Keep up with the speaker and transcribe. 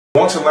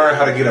Want to learn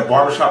how to get a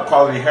barbershop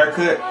quality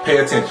haircut? Pay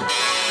attention.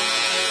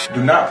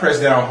 Do not press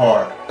down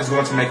hard. It's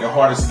going to make it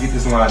harder to get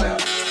this line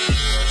out.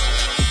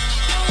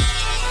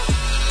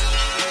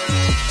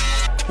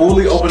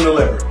 Fully open the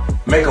lever.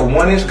 Make a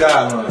 1-inch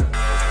guideline.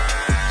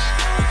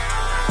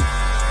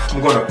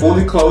 I'm going to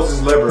fully close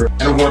this lever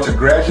and I'm going to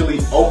gradually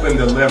open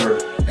the lever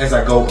as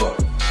I go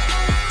up.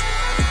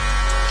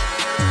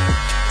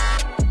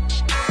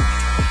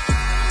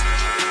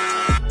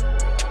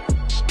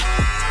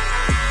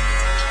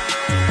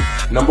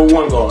 Number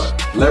 1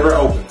 guard, lever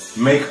open.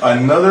 Make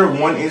another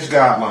 1-inch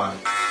guideline.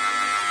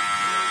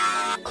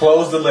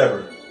 Close the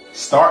lever.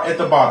 Start at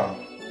the bottom.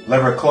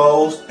 Lever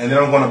closed, and then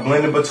I'm going to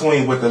blend in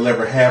between with the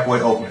lever halfway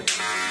open.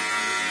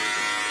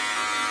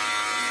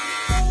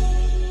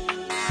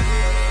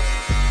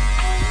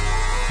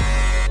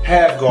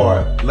 Half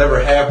guard, lever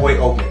halfway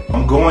open.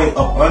 I'm going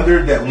up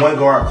under that 1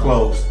 guard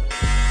closed.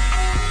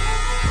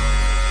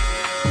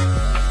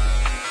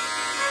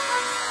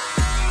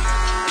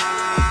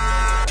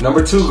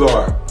 Number 2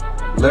 guard,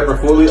 lever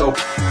fully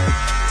open.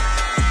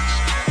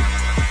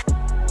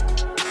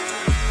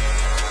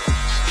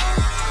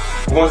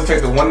 We're going to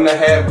take the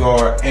 1.5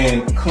 guard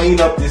and clean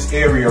up this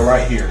area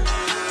right here.